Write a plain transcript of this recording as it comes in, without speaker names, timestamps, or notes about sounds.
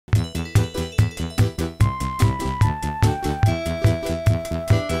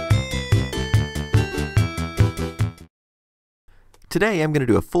Today I'm going to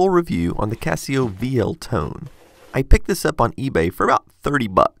do a full review on the Casio VL-TONE. I picked this up on eBay for about 30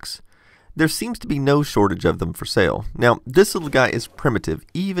 bucks. There seems to be no shortage of them for sale. Now, this little guy is primitive,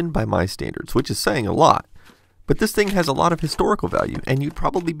 even by my standards, which is saying a lot. But this thing has a lot of historical value, and you'd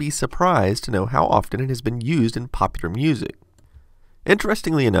probably be surprised to know how often it has been used in popular music.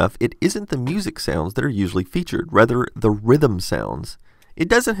 Interestingly enough, it isn't the music sounds that are usually featured, rather the rhythm sounds. It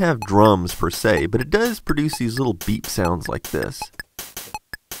doesn't have drums per se, but it does produce these little beep sounds like this.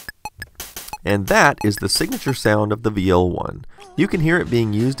 And that is the signature sound of the VL-1. You can hear it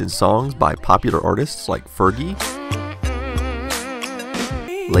being used in songs by popular artists like Fergie,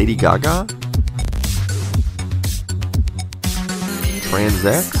 Lady Gaga, Trans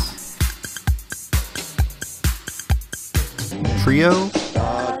X, Trio,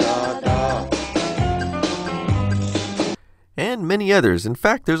 and many others. In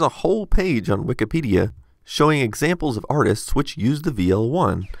fact, there's a whole page on Wikipedia showing examples of artists which use the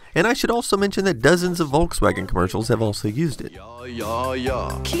VL-1. And I should also mention that dozens of Volkswagen commercials have also used it.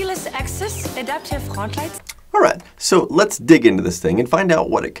 Keyless access, adaptive front lights. Alright, so let's dig into this thing and find out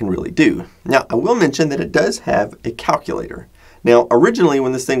what it can really do. Now, I will mention that it does have a calculator. Now, originally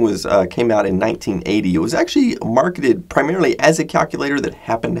when this thing was came out in 1980, it was actually marketed primarily as a calculator that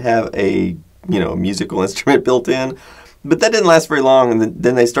happened to have a musical instrument built in. But that didn't last very long, and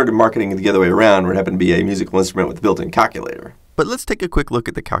then they started marketing it the other way around, where it happened to be a musical instrument with a built-in calculator. But let's take a quick look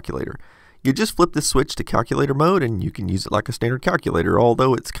at the calculator. You just flip the switch to calculator mode, and you can use it like a standard calculator,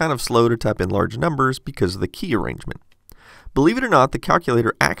 although it's kind of slow to type in large numbers because of the key arrangement. Believe it or not, the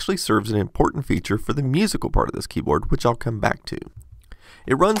calculator actually serves an important feature for the musical part of this keyboard, which I'll come back to.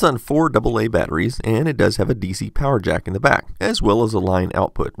 It runs on 4 AA batteries, and it does have a DC power jack in the back, as well as a line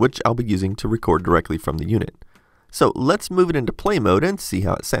output, which I'll be using to record directly from the unit. So let's move it into play mode and see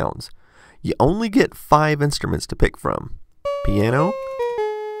how it sounds. You only get 5 instruments to pick from: piano,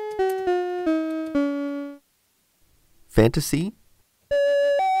 fantasy,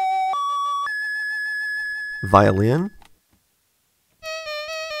 violin,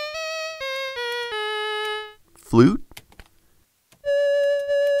 flute,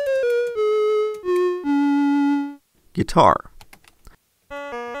 guitar.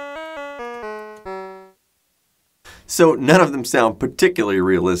 So none of them sound particularly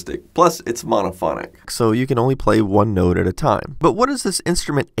realistic, plus it's monophonic. So you can only play one note at a time. But what is this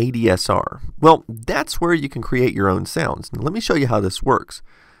instrument ADSR? Well, that's where you can create your own sounds. Now, let me show you how this works.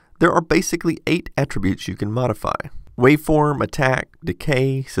 There are basically 8 attributes you can modify: waveform, attack,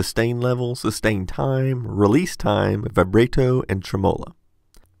 decay, sustain level, sustain time, release time, vibrato, and tremolo.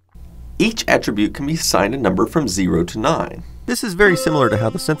 Each attribute can be assigned a number from 0 to 9. This is very similar to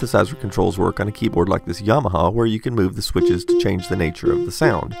how the synthesizer controls work on a keyboard like this Yamaha, where you can move the switches to change the nature of the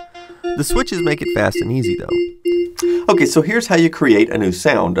sound. The switches make it fast and easy though. Okay, so here's how you create a new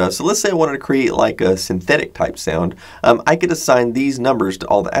sound. So let's say I wanted to create like a synthetic type sound. I could assign these numbers to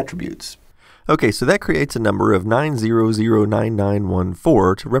all the attributes. Okay, so that creates a number of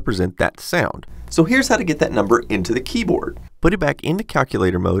 9009914 to represent that sound. So here's how to get that number into the keyboard. Put it back into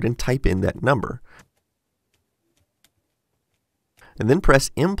calculator mode and type in that number. And then press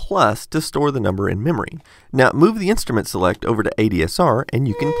M+ to store the number in memory. Now move the instrument select over to ADSR and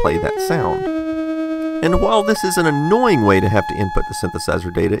you can play that sound. And while this is an annoying way to have to input the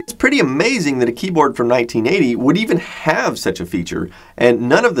synthesizer data, it's pretty amazing that a keyboard from 1980 would even have such a feature, and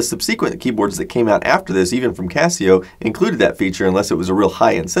none of the subsequent keyboards that came out after this, even from Casio, included that feature unless it was a real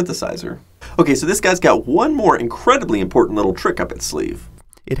high-end synthesizer. Okay, so this guy's got one more incredibly important little trick up its sleeve.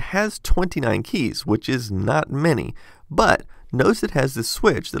 It has 29 keys, which is not many, but notice it has this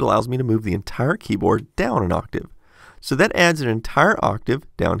switch that allows me to move the entire keyboard down an octave. So that adds an entire octave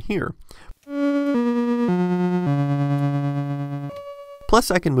down here. Plus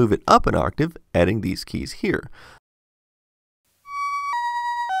I can move it up an octave, adding these keys here.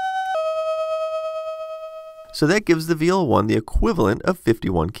 So that gives the VL-1 the equivalent of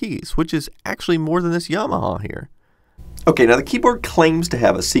 51 keys, which is actually more than this Yamaha here. Okay, now the keyboard claims to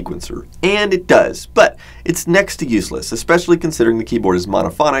have a sequencer, and it does, but it's next to useless, especially considering the keyboard is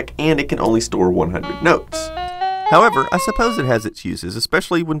monophonic and it can only store 100 notes. However, I suppose it has its uses,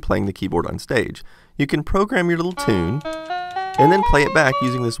 especially when playing the keyboard on stage. You can program your little tune and then play it back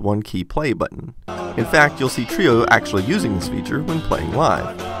using this one key play button. In fact, you'll see Trio actually using this feature when playing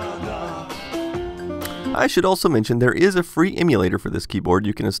live. I should also mention there is a free emulator for this keyboard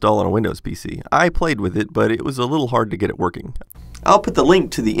you can install on a Windows PC. I played with it, but it was a little hard to get it working. I'll put the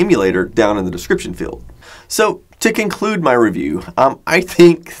link to the emulator down in the description field. So, to conclude my review, I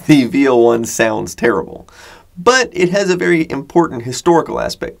think the VL-1 sounds terrible. But it has a very important historical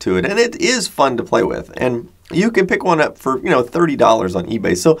aspect to it, and it is fun to play with. And you can pick one up for, $30 on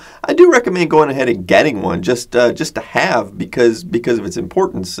eBay. So I do recommend going ahead and getting one just to have because of its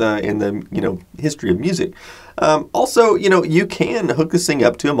importance in the history of music. Also, you can hook this thing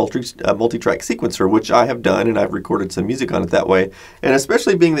up to a multi-track sequencer, which I have done, and I've recorded some music on it that way. And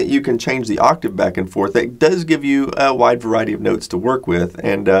especially being that you can change the octave back and forth, that does give you a wide variety of notes to work with.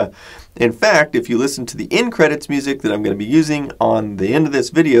 And in fact, if you listen to the end credits music that I'm going to be using on the end of this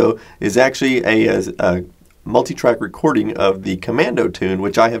video, is actually a multi-track recording of the Commando tune,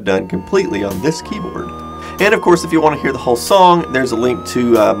 which I have done completely on this keyboard. And of course, if you want to hear the whole song, there's a link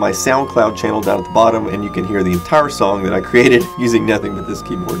to my SoundCloud channel down at the bottom, and you can hear the entire song that I created using nothing but this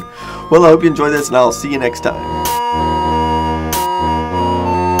keyboard. Well, I hope you enjoy this, and I'll see you next time.